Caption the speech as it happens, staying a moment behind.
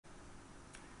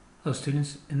Hello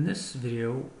students, in this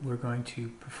video we're going to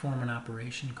perform an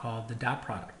operation called the dot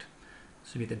product.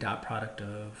 This will be the dot product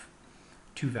of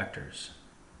two vectors.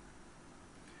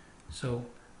 So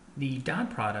the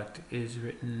dot product is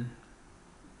written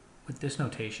with this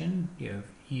notation. You have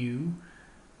u,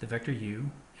 the vector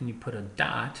u, and you put a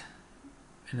dot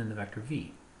and then the vector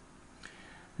v.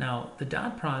 Now the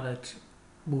dot product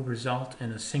will result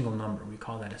in a single number. We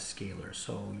call that a scalar.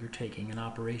 So you're taking an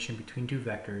operation between two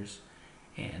vectors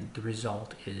and the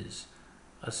result is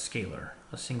a scalar,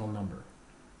 a single number.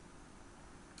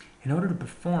 In order to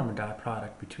perform a dot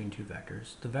product between two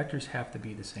vectors, the vectors have to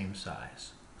be the same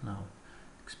size. And I'll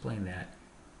explain that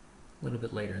a little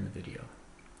bit later in the video.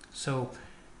 So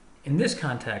in this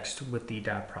context with the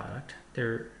dot product,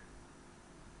 that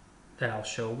I'll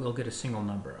show, we'll get a single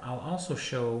number. I'll also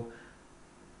show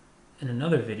in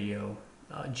another video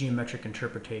geometric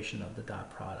interpretation of the dot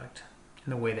product in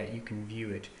the way that you can view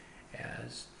it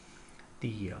as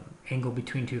the angle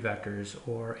between two vectors,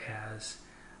 or as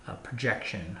a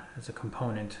projection, as a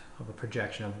component of a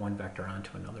projection of one vector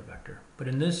onto another vector. But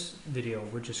in this video,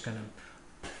 we're just going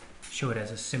to show it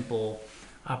as a simple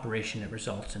operation that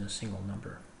results in a single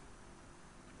number.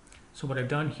 So what I've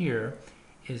done here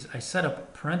is I set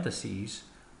up parentheses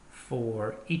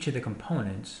for each of the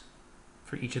components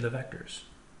for each of the vectors.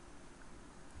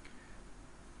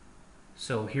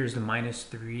 So here's the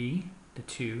 -3, the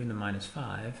 2, and the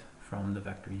 -5 from the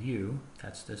vector u.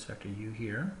 That's this vector u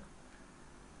here.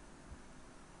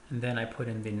 And then I put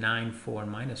in the 9, 4,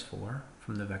 and -4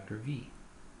 from the vector v.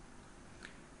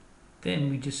 Then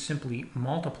we just simply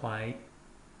multiply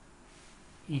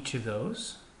each of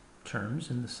those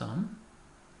terms in the sum.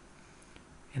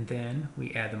 And then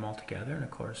we add them all together. And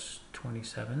of course,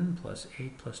 27 plus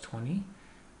 8 plus 20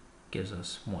 gives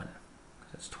us 1.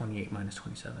 That's 28 minus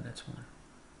 27, that's 1.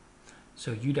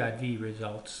 So u dot v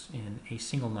results in a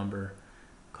single number.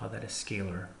 Call that a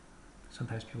scalar.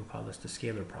 Sometimes people call this the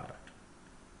scalar product.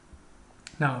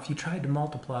 Now, if you tried to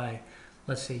multiply,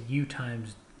 let's say u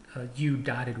times u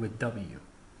dotted with w,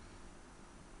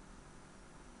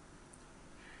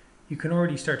 you can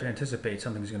already start to anticipate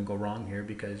something's going to go wrong here,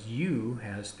 because u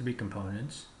has 3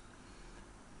 components,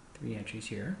 3 entries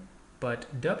here,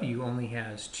 but w only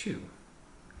has 2.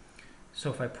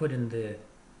 So if I put in the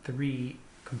 3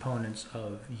 components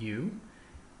of u,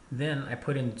 then I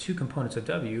put in 2 components of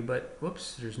w, but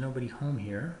whoops, there's nobody home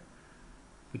here.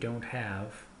 We don't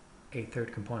have a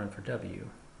third component for w.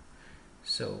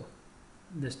 So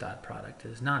this dot product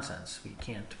is nonsense. We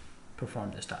can't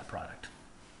perform this dot product.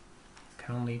 We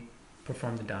can only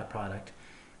perform the dot product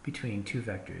between two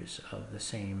vectors of the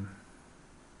same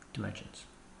dimensions.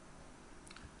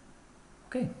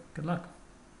 Okay, good luck.